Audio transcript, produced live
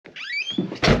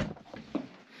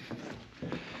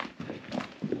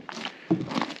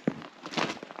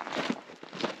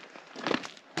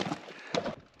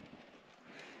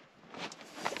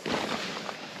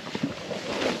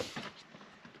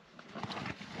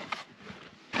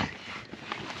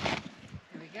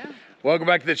Welcome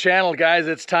back to the channel, guys.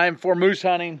 It's time for moose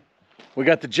hunting. We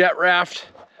got the jet raft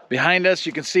behind us.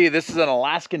 You can see this is an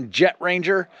Alaskan Jet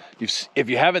Ranger. If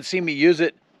you haven't seen me use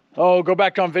it, go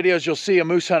back on videos. You'll see a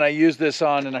moose hunt I used this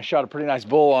on, and I shot a pretty nice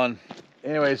bull on.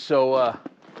 Anyways, so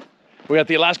we got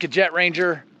the Alaska Jet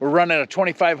Ranger. We're running a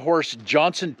 25 horse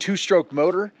Johnson 2-stroke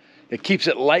motor. It keeps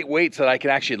it lightweight so that I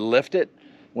can actually lift it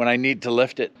when I need to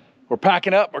lift it. We're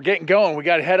packing up, we're getting going. We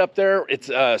got to head up there.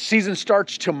 It's season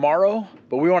starts tomorrow,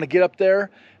 but we want to get up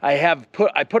there. I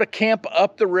put a camp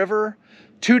up the river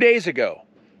 2 days ago.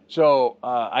 So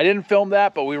I didn't film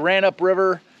that, but we ran up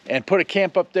river and put a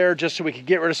camp up there just so we could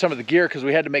get rid of some of the gear because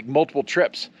we had to make multiple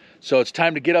trips. So it's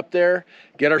time to get up there,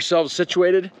 get ourselves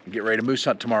situated, and get ready to moose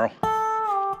hunt tomorrow.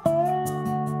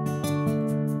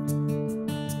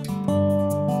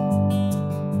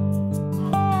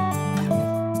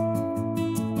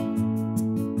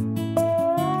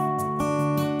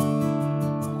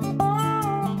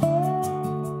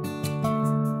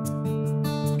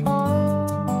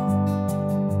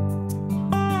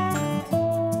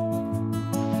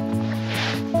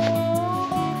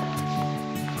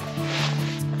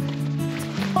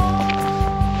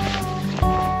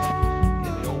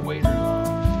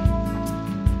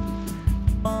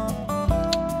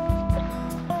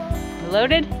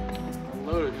 Loaded?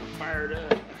 Loaded and fired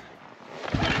up.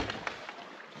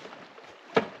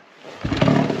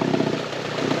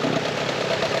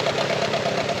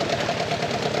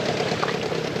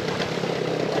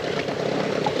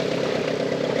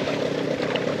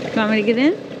 You want me to get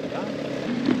in?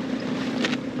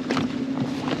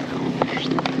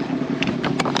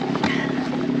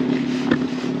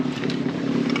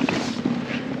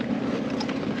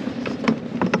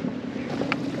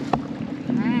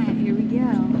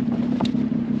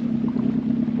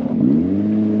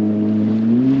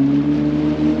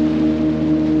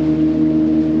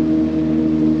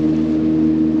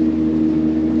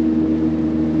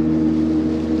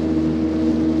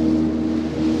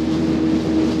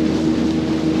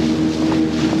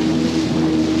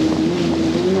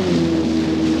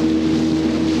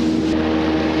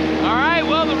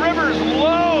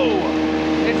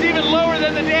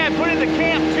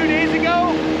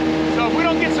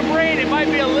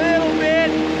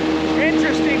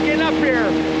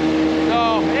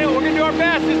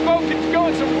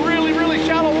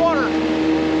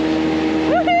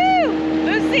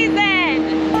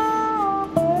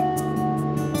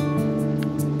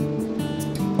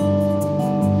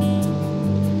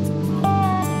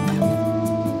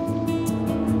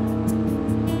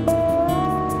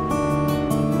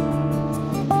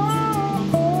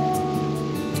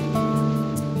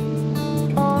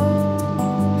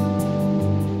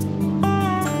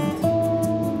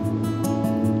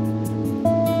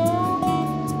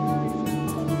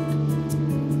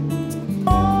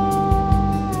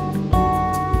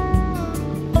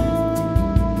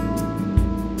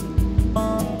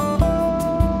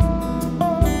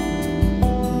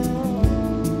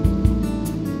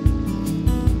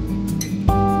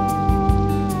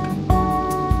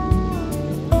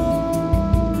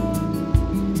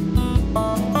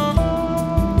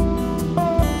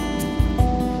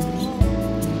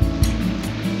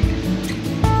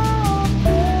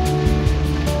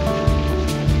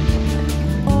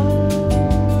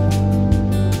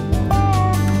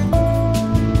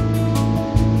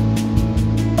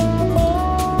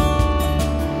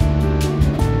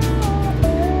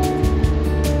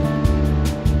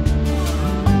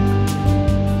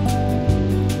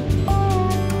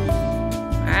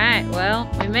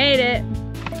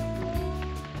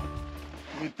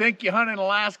 Think you hunt in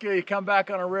Alaska, you come back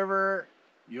on a river,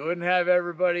 you wouldn't have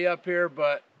everybody up here,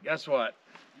 but guess what?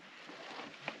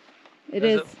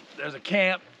 There's a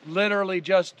camp literally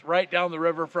just right down the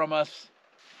river from us.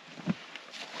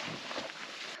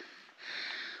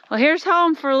 Well, here's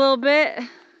home for a little bit.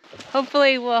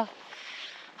 Hopefully we'll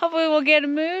get a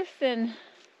moose and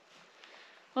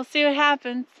we'll see what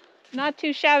happens. Not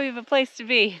too shabby of a place to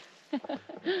be.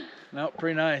 No,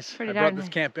 pretty nice. I brought this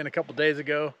camp in a couple days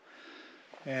ago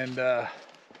and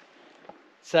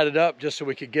set it up just so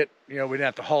we could get, we didn't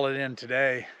have to haul it in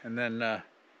today. And then,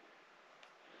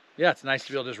 yeah, it's nice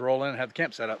to be able to just roll in and have the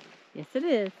camp set up. Yes, it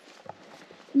is.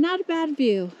 Not a bad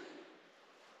view.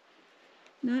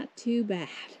 Not too bad.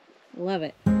 Love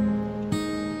it.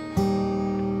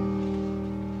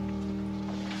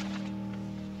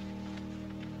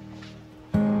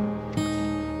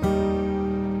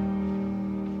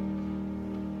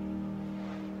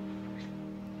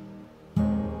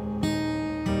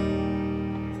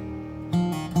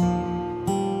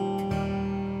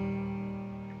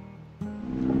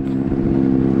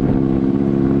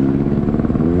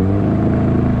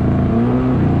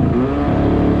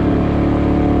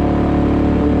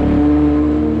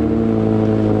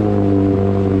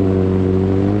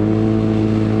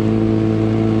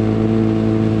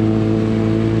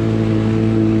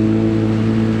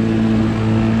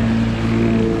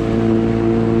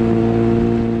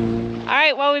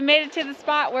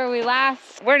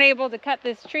 past weren't able to cut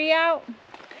this tree out.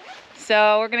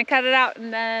 So we're gonna cut it out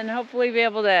and then hopefully be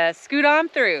able to scoot on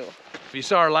through. If you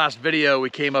saw our last video, we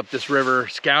came up this river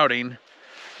scouting,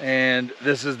 and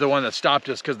this is the one that stopped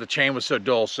us because the chain was so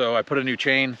dull. So I put a new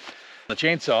chain on the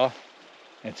chainsaw,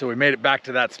 and so we made it back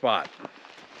to that spot.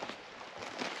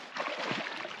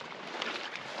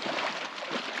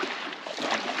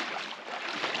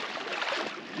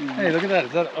 Hey, look at that.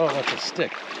 Is that, oh, that's a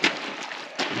stick.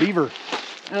 Beaver.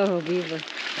 Oh, beaver.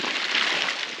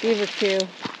 Beaver too.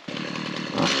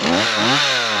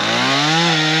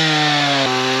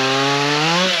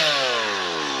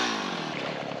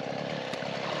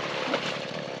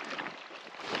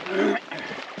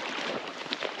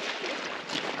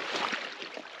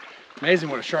 Amazing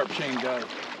what a sharp chain does.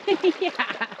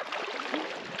 Yeah.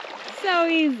 So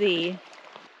easy.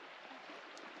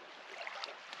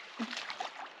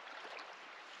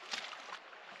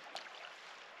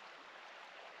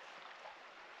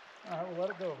 All right, we'll let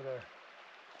it go over there.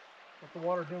 Let the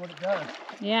water do what it does.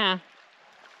 Yeah.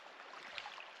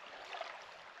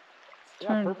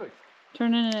 Yeah, perfect.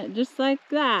 Turning it just like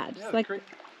that. Just Yeah, like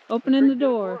opening the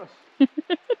door.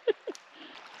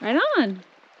 Right on.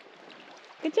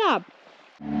 Good job.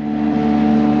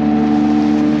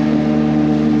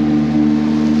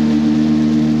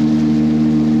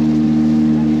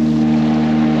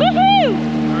 Woohoo!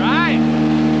 All right,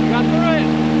 we got through it.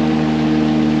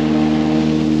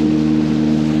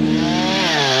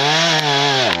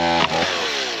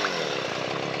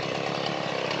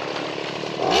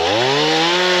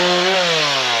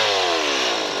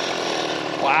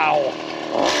 Wow.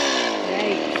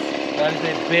 Yikes. That is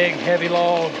a big, heavy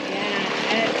log. Yeah.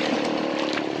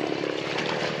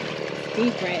 It's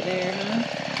deep right there, huh?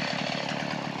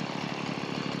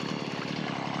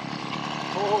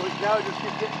 Holy cow, it just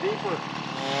keeps getting deeper.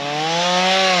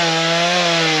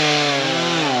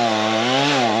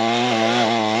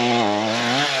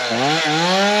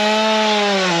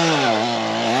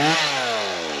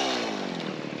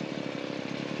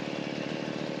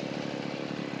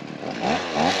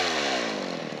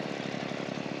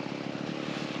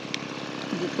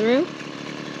 Is it through?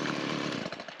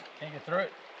 Can't get through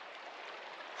it.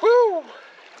 Woo!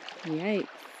 Yikes.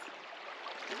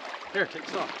 Here, take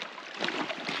some.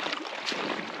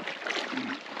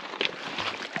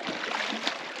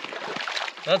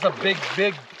 That's a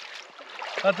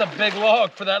big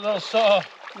log for that little saw.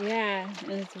 Yeah,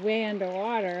 and it's way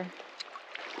underwater.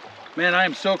 Man, I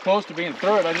am so close to being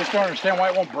through it. I just don't understand why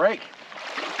it won't break.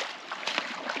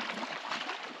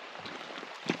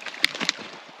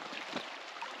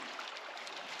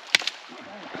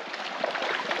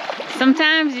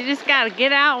 Sometimes you just gotta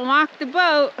get out and walk the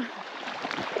boat.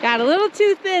 Got a little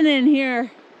too thin in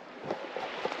here.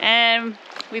 And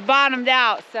we bottomed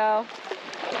out, so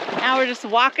now we're just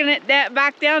walking it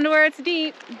back down to where it's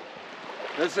deep.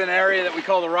 This is an area that we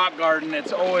call the rock garden.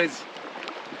 It's always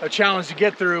a challenge to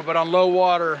get through, but on low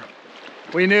water,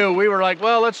 we were like,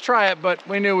 well, let's try it, but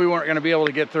we knew we weren't gonna be able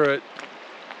to get through it.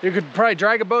 You could probably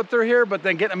drag a boat through here, but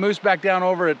then getting a moose back down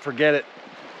over it, forget it.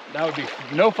 That would be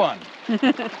no fun.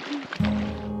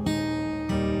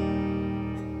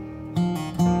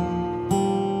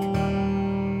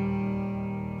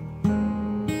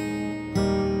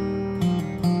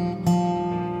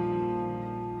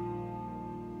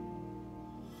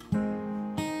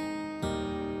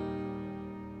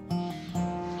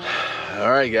 All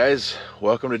right, guys,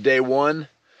 welcome to day one.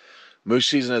 Moose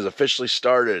season has officially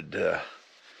started.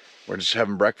 We're just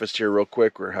having breakfast here real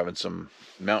quick. We're having some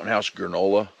Mountain House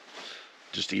granola,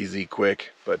 just easy,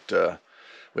 quick. But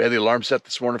we had the alarm set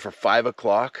this morning for 5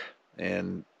 o'clock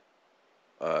and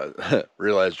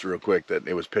realized real quick that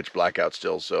it was pitch black out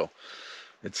still. So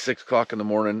it's 6 o'clock in the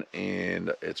morning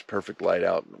and it's perfect light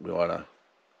out. We want to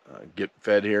get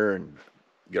fed here and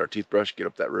get our teeth brushed, get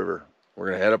up that river. We're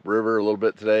going to head up river a little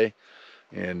bit today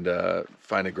and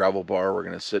find a gravel bar. We're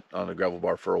going to sit on the gravel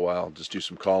bar for a while, just do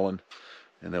some calling,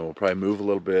 and then we'll probably move a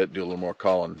little bit, do a little more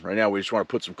calling. Right now we just want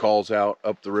to put some calls out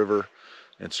up the river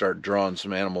and start drawing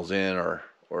some animals in or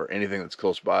anything that's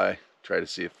close by, try to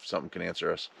see if something can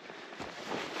answer us.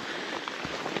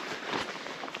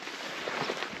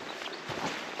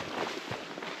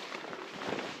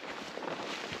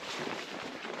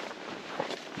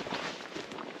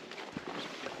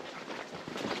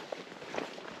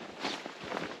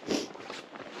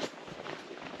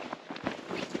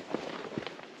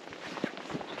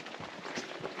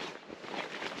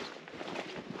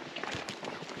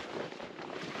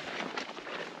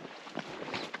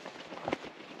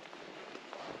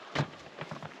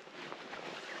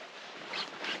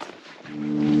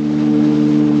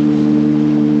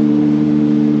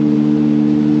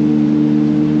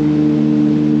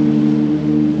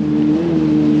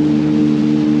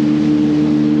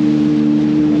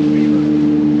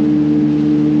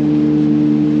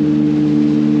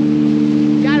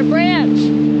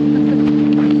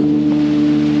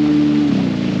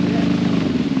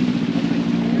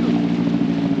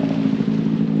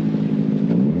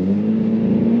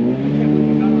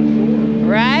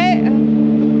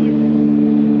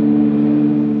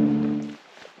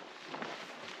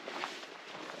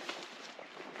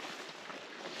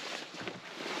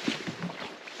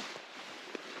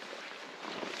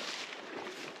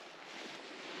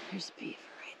 There's a beaver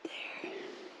right there.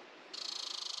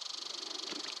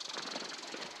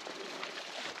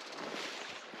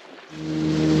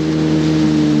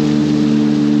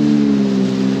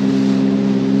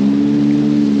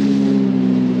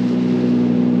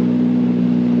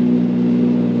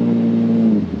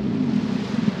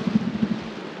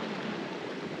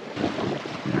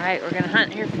 All right, we're gonna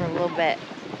hunt here for a little bit.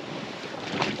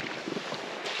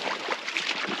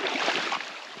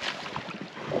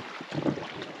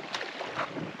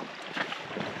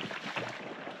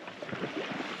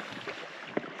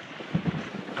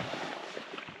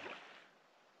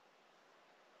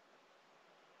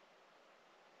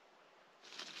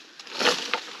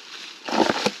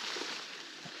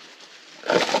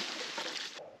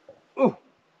 Oh.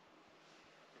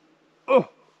 Oh.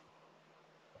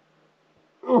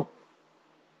 Oh.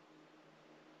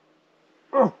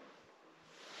 Oh.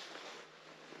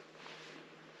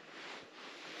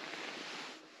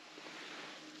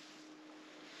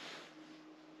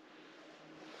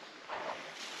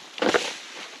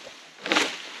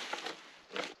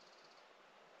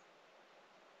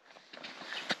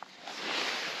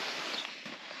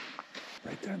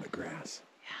 Right there in the grass.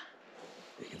 Yeah.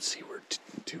 You can see where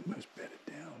two moose bedded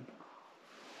down.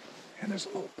 And there's a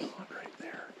little pond right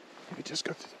there. You can just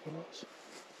go through the willows.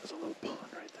 There's a little pond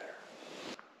right there.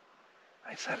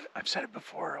 I've said it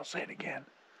before, I'll say it again.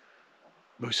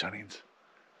 Moose hunting's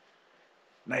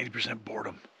 90%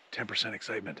 boredom, 10%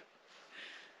 excitement.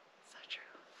 So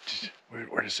true.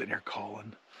 We're just sitting here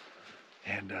calling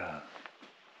and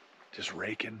just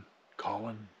raking,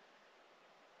 calling,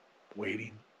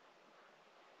 waiting,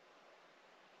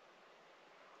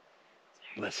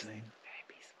 listening. Very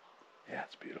peaceful. Yeah,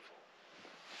 it's beautiful.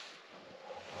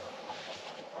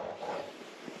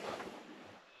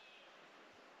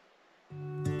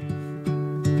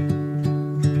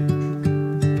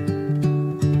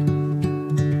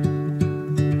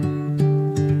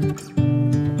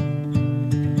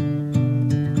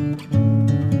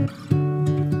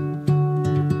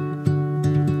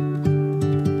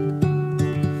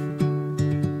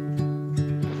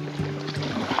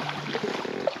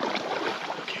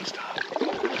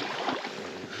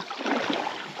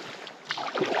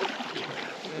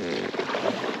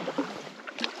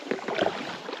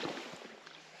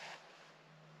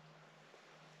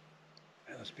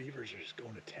 Those beavers are just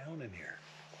going to town in here.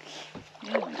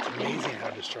 Yeah, It's amazing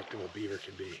how destructive a beaver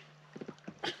can be.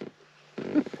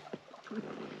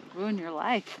 ruin your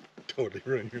life. Totally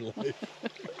ruin your life.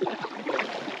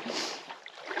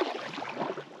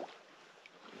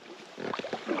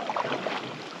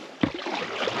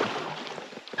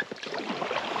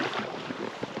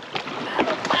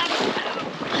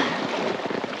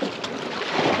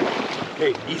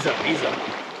 Hey, ease up, ease up.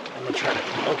 I'm gonna try to,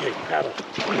 okay, paddle.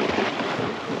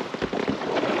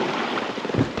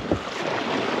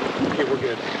 Okay, we're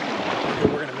good.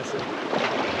 Okay, we're gonna miss it.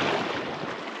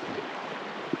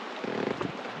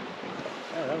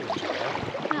 Oh, that wasn't too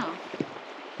bad. No.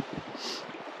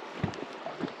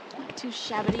 Not too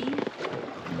shabby.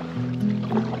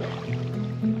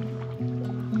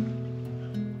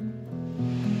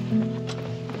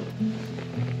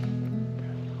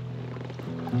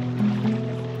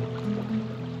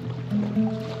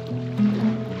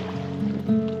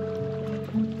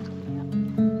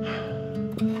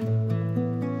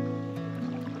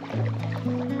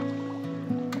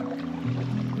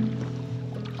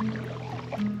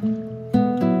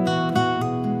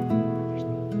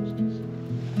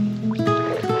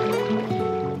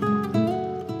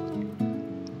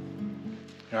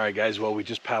 All right, guys, well, we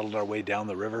just paddled our way down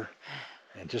the river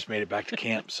and just made it back to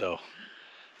camp. So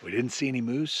we didn't see any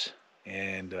moose,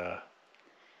 and I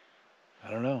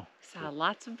don't know. Saw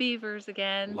lots of beavers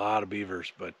again. A lot of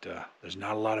beavers, but there's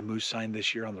not a lot of moose sign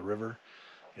this year on the river.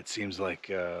 It seems like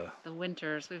The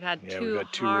winters. We've had yeah, two, we've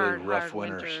got two hard, really rough hard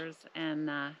winters. and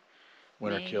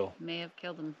Winter kill. may have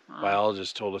killed them all.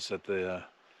 Biologists told us that the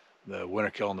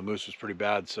winter kill on the moose was pretty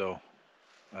bad, so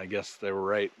I guess they were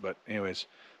right. But anyways,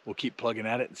 we'll keep plugging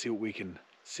at it and see what we can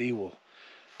see. We'll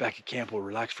back at camp, we'll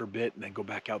relax for a bit and then go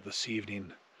back out this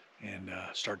evening and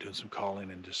start doing some calling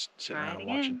and just sitting around and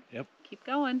watching. Yep. Keep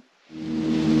going.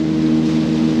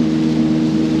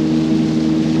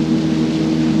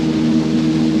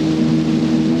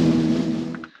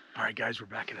 All right, guys, we're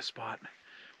back at a spot.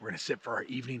 We're gonna sit for our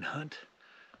evening hunt.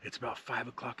 It's about 5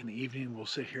 o'clock in the evening. We'll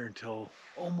sit here until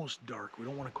almost dark. We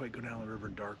don't want to quite go down the river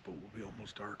dark, but we'll be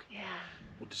almost dark. Yeah.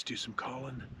 We'll just do some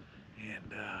calling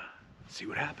and see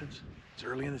what happens. It's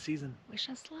early in the season. Wish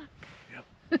us luck.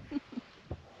 Yep.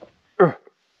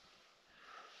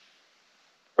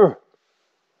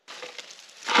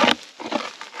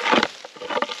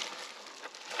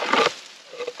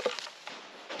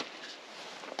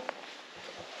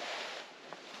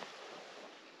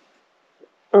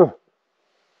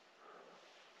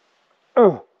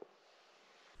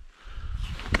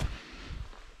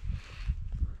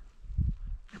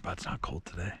 it's not cold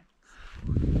today.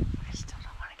 I still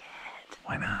don't want to get hit.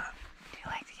 Why not? Do you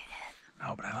like to get hit?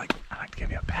 No, but I like to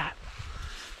give you a pat.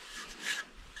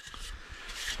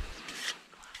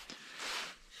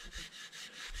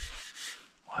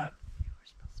 What? You were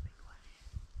supposed to be quiet.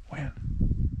 When?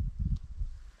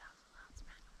 That was a loud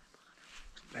smack on my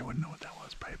bottom. They wouldn't know what that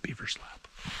was. Probably a beaver slap.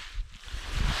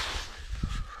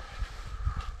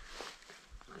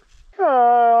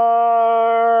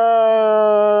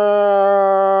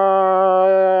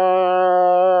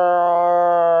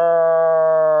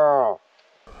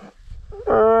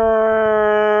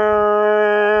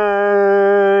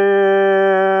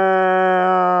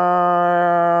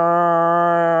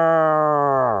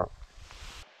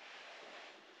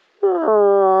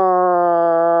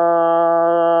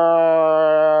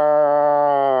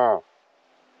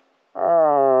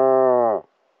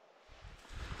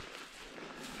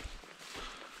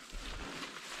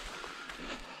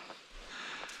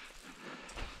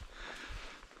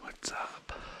 What's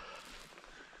up?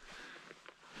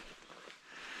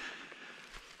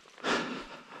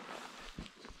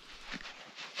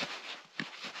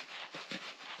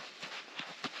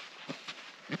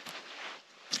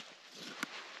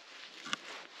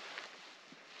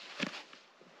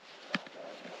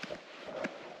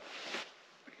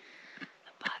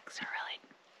 The bugs are really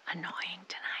annoying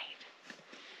tonight.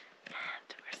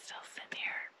 And we're still sitting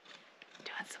here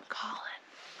doing some calling,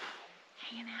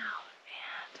 hanging out,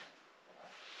 and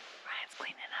Ryan's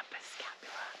cleaning up his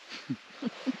scapula.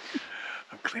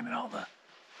 I'm cleaning all the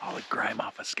grime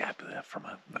off a scapula from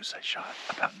a moose I shot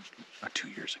about 2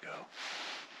 years ago.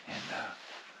 And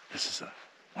this is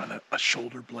a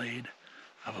shoulder blade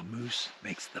of a moose.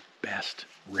 Makes the best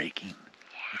raking.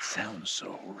 Yeah. It sounds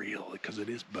so real because it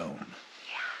is bone.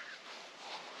 Yeah.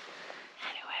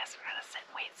 Anyways, we're gonna sit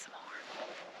and wait some more.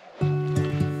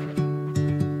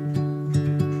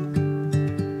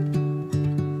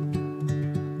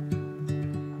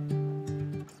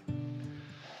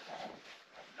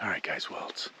 All right, guys. Well,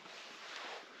 it's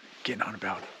getting on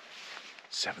about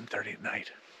 7:30 at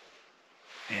night,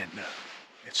 and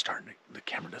it's starting to. The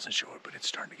camera doesn't show it, but it's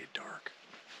starting to get dark,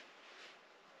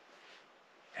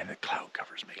 and the cloud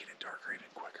cover's making it darker even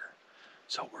quicker.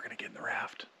 So we're gonna get in the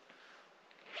raft.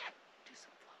 Do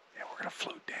some float. Yeah, we're gonna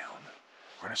float down.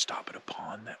 We're gonna stop at a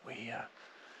pond that we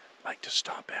like to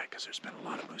stop at because there's been a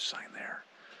lot of moose sign there.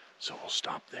 So we'll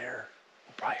stop there.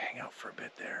 We'll probably hang out for a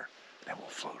bit there. Then we'll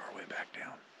float our way back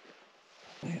down.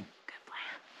 Yeah. Good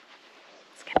plan.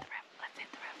 Let's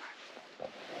hit the river.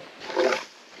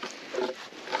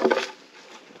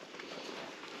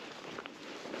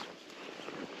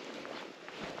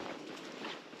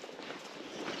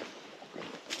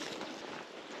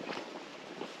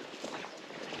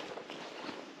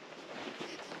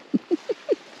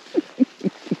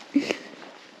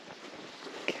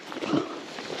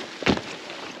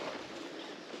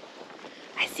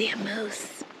 I see a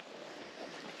moose.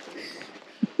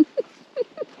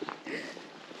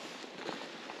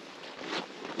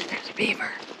 There's a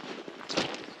beaver.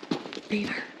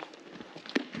 Beaver.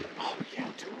 Oh, yeah,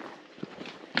 too.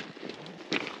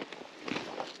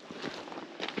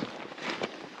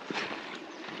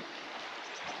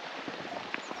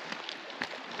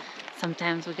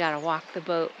 Sometimes we gotta walk the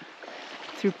boat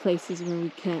through places where we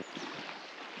can't,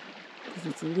 because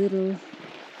it's a little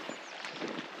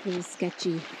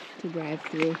sketchy to drive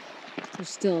through. There's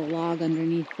still a log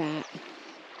underneath that,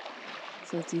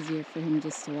 so it's easier for him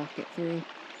just to walk it through.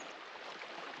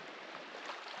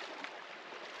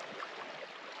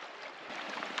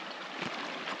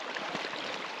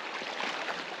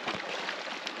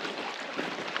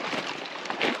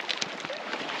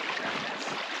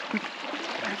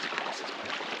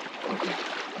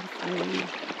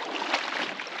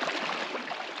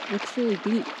 Looks really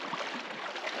deep.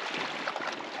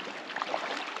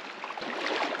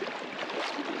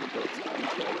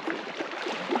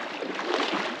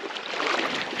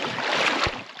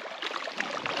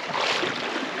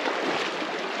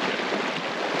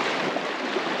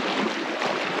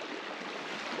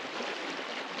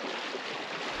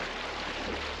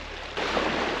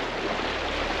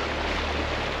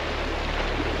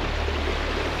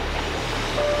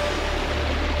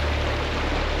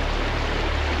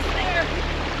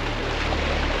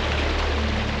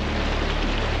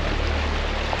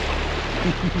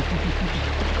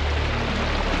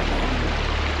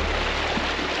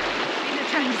 You're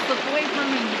trying to slip away from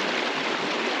me.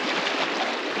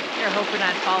 You're hoping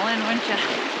I'd fall in, wouldn't you?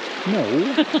 No.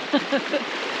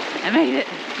 I made it.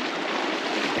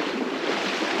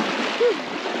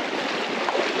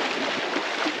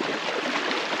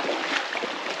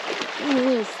 Oh, a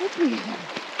little slippery.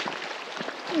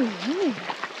 Ooh.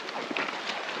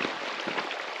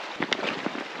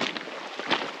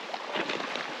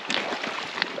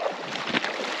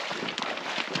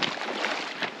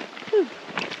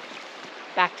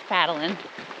 Back to paddling.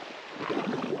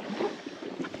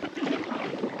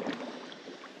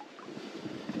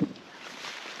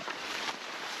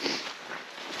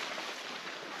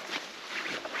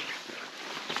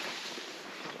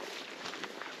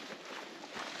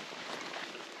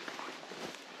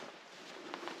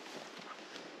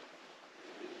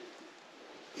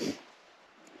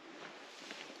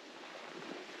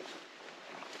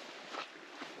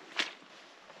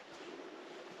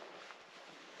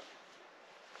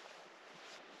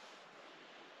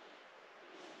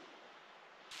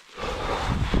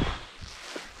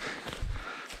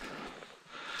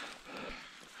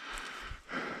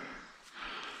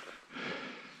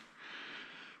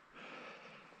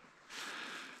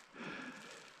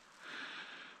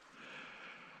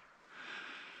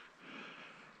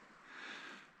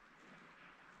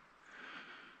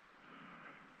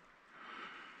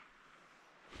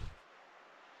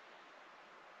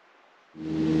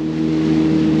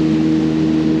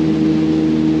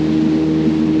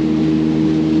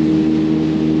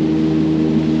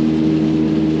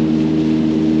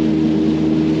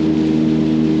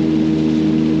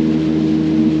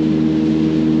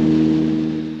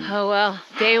 Oh well,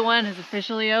 day one is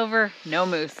officially over. No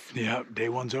moose. Yeah, day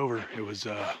one's over. It was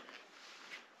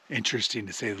interesting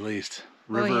to say the least.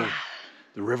 Oh, yeah.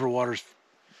 The river water's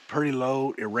pretty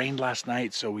low. It rained last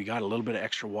night, so we got a little bit of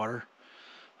extra water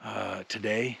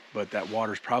today, but that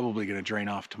water's probably going to drain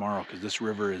off tomorrow because this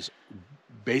river is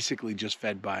basically just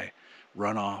fed by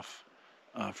runoff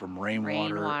from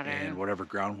rainwater and whatever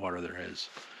groundwater there is.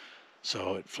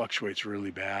 So it fluctuates really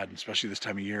bad, especially this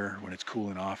time of year when it's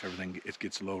cooling off, it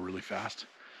gets low really fast.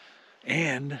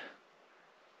 And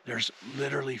there's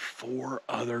literally 4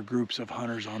 other groups of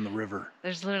hunters on the river.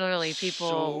 There's literally people.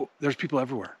 So there's people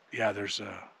everywhere. Yeah, there's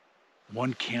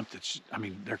one camp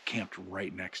they're camped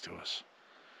right next to us.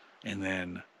 And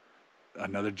then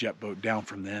another jet boat down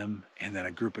from them, and then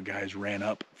a group of guys ran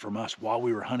up from us while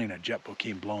we were hunting. A jet boat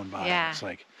came blowing by. Yeah. It's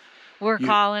like we're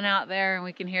calling out there and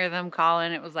we can hear them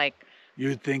calling. It was like,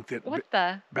 you'd think that what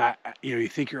the? You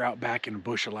think you're out back in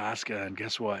Bush, Alaska, and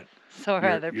guess what? So are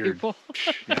other people.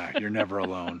 Yeah, you're never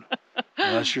alone.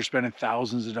 Unless you're spending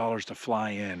thousands of dollars to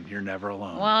fly in, you're never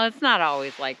alone. Well, it's not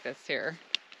always like this year.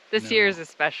 This year's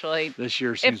especially. This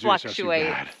year seems it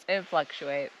fluctuates. It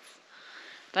fluctuates.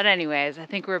 But anyways, I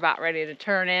think we're about ready to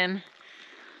turn in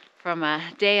from a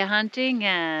day of hunting,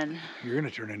 and you're gonna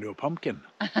turn into a pumpkin.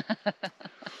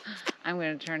 I'm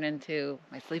gonna turn into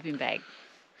my sleeping bag.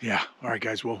 Yeah. All right,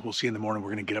 guys. Well, we'll see you in the morning. We're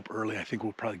gonna get up early. I think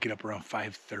we'll probably get up around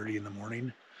 5:30 in the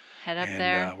morning. Head up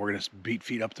there. We're gonna beat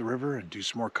feet up the river and do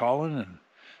some more calling. And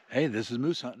hey, this is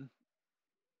moose hunting.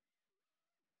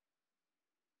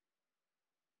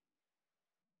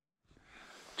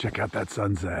 Check out that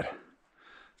sunset.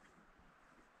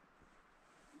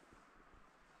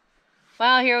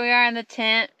 Well, here we are in the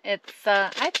tent. It's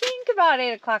I think about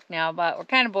 8 o'clock now, but we're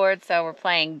kind of bored, so we're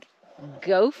playing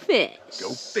Go Fish.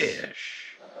 Go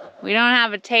fish. We don't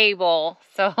have a table,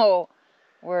 so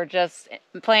we're just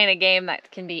playing a game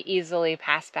that can be easily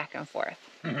passed back and forth.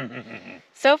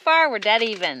 So far, we're dead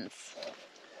evens.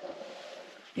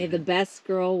 May the best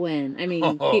girl win. I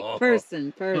mean,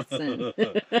 person.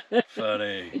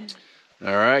 Funny.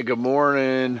 All right, good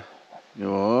morning. You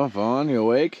off on? You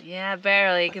awake? Yeah,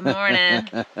 barely. Good morning.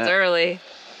 It's early.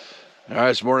 All right,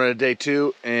 it's morning of day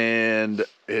 2, and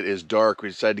it is dark. We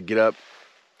decided to get up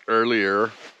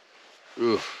earlier.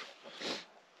 Oof.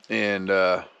 And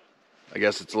I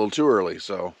guess it's a little too early,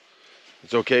 so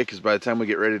it's okay, because by the time we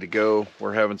get ready to go,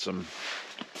 I'm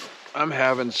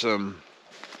having some,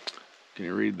 can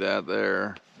you read that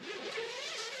there?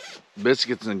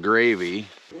 Biscuits and gravy.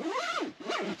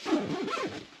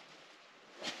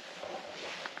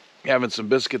 Having some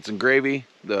biscuits and gravy,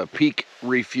 the Peak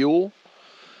Refuel,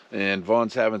 and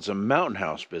Vaughn's having some Mountain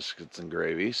House biscuits and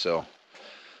gravy. So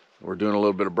we're doing a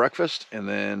little bit of breakfast, and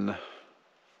then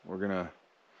we're gonna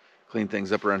clean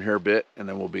things up around here a bit, and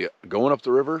then we'll be going up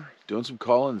the river, doing some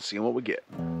calling, and seeing what we get.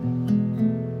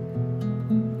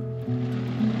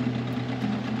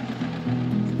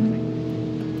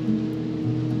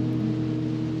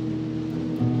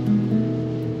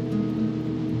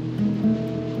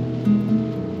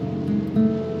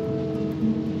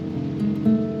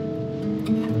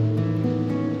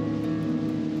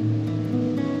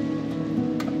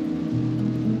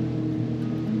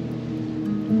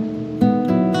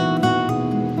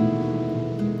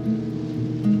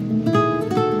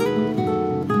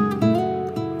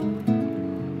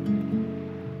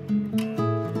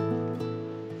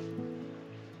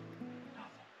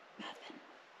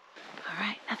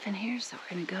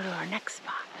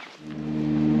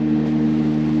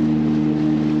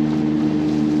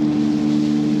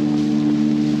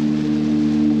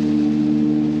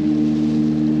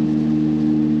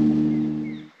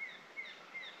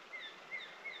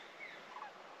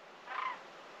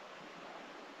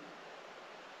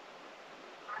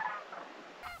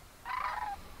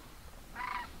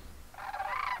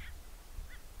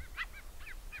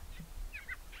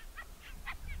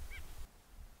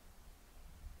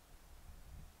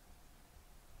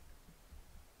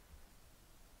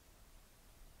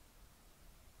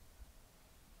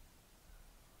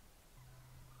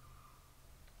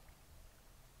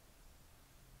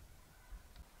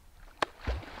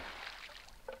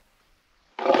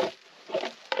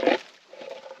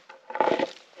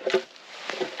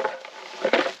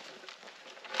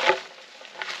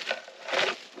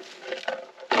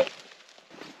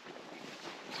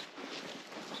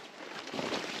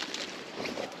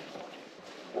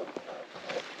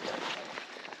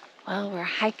 Well, we're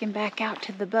hiking back out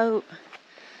to the boat.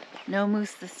 No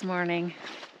moose this morning.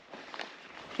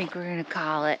 I think we're gonna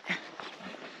call it.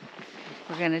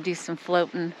 We're gonna do some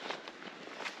floating.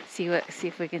 See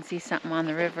if we can see something on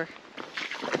the river.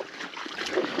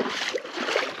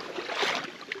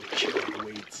 Your chariot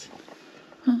awaits.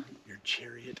 Huh? Your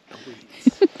chariot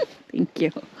awaits. Thank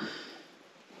you.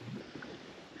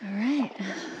 All right.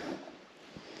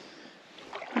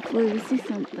 Hopefully we see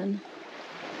something.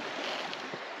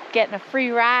 Getting a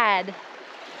free ride.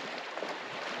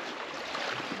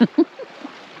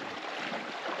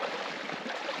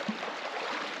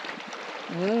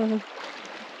 Oh,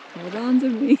 hold on to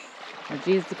me. Oh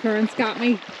geez, the current's got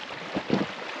me.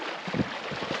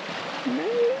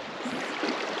 Right.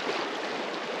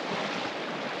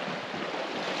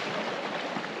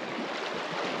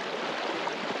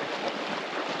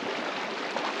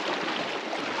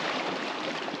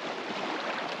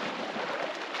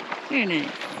 Very nice.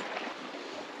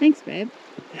 Thanks, babe.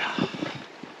 Yeah.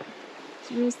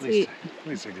 It's real sweet.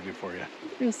 Least I could do for you.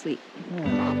 Real sweet.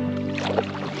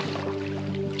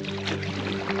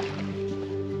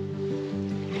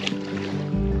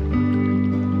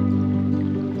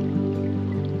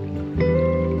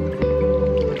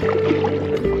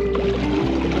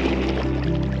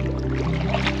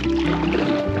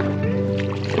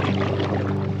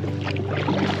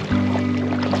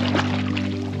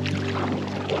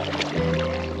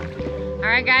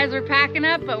 All right, guys, we're packing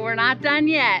up, but we're not done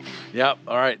yet. Yep.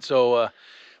 All right. So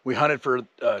we hunted for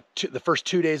the first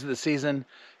 2 days of the season,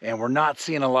 and we're not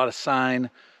seeing a lot of sign.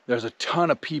 There's a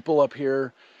ton of people up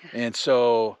here, and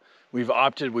so we've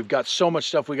got so much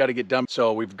stuff we got to get done.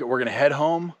 So we're going to head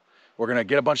home. We're going to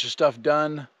get a bunch of stuff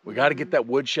done. We got to get that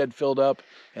woodshed filled up,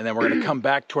 and then we're going to come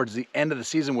back towards the end of the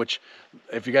season, which,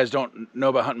 if you guys don't know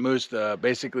about hunting moose,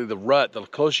 basically the rut, the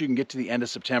closer you can get to the end of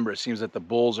September, it seems that the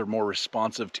bulls are more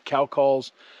responsive to cow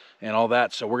calls and all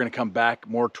that. So we're going to come back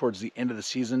more towards the end of the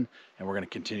season, and we're going to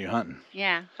continue hunting.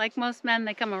 Yeah, like most men,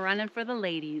 they come a-running for the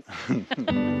ladies.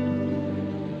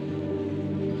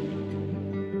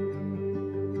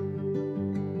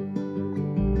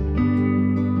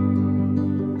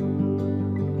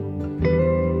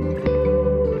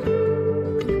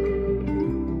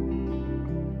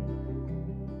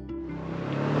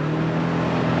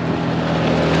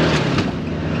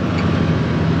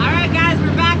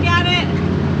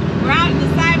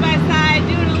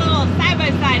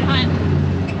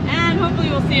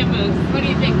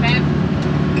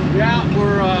 Yeah,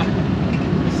 we're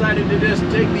decided to just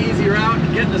take the easy route,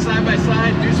 get in the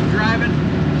side-by-side, do some driving,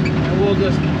 and we'll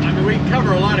just, we can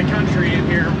cover a lot of country in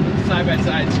here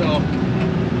side-by-side, so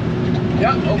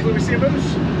yeah, hopefully we see a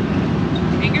moose.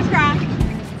 Fingers crossed.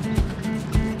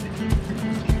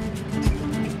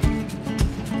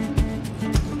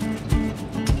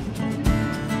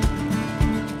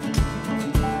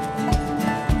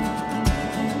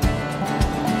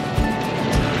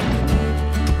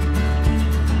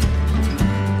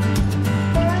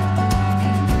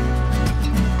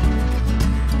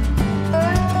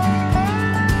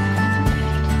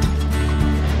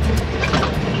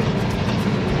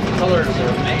 Colors are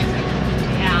amazing.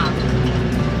 Yeah.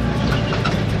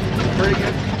 Pretty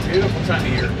good. Beautiful time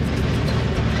of year.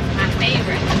 My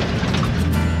favorite.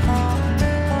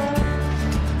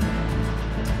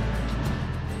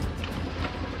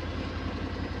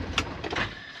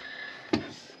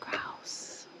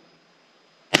 Grouse.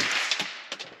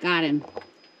 Got him.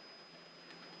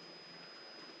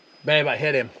 Babe, I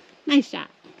hit him. Nice shot.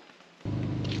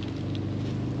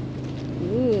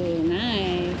 Ooh, nice.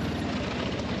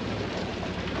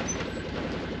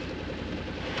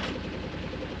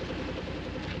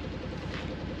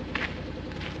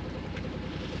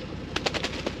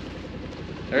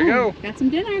 There you go. Got some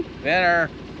dinner. Dinner.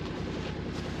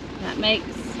 That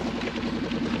makes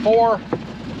 4.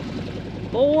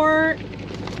 4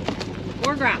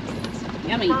 grouse.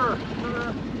 Yummy.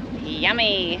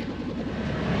 Yummy.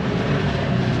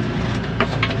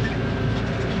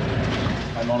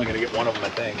 I'm only gonna get one of them, I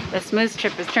think. This moose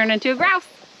trip has turned into a grouse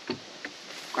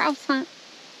hunt.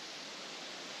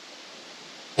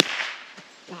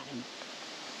 Got him.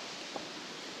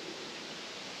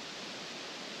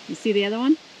 You see the other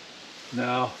one?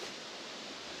 No.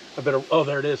 I better, oh,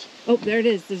 there it is. Oh, there it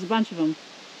is. There's a bunch of them.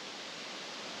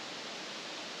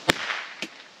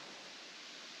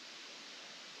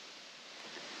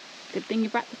 Good thing you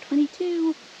brought the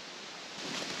 22.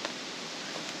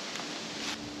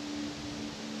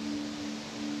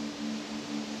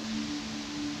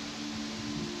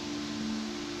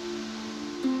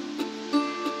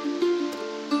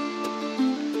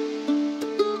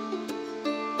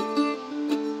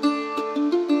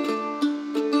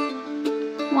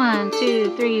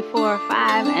 3, 4,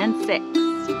 5, and 6.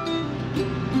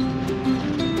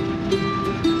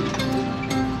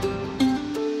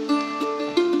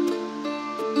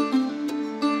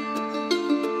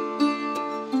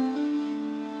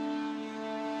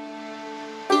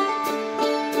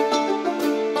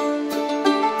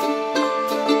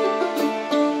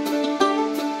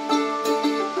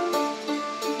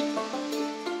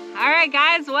 Alright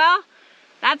guys, well,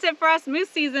 that's it for us moose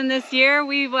season this year.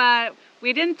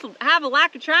 We didn't have a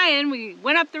lack of trying. We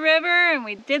went up the river and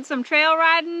we did some trail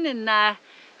riding, and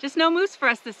just no moose for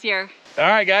us this year.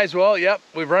 Alright guys, well, yep,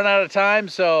 we've run out of time,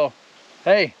 so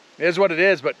hey, it is what it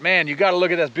is, but man, you got to look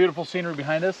at this beautiful scenery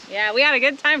behind us. Yeah, we had a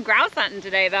good time grouse hunting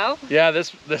today though. Yeah,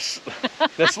 this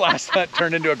last hunt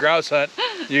turned into a grouse hunt.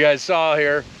 You guys saw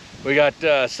here, we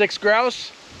got 6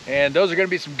 grouse, and those are going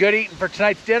to be some good eating for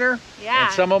tonight's dinner. Yeah.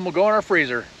 And some of them will go in our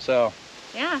freezer, so.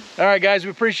 Yeah. All right, guys, we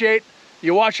appreciate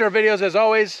you watching our videos as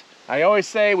always. I always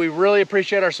say we really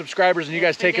appreciate our subscribers and you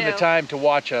guys taking the time to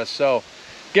watch us. So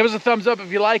give us a thumbs up if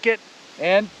you like it,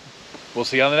 and we'll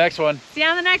see you on the next one. See you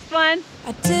on the next one.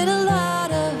 I did a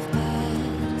lot of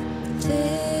bad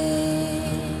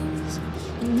things,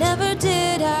 and never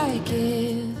did I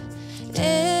give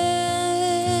in,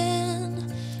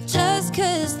 just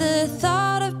 'cause the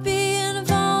thought of being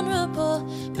vulnerable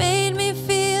made me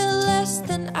feel less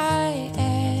than I am.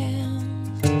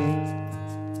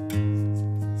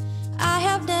 I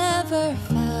have never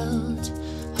felt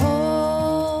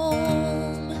home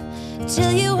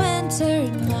till you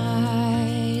entered my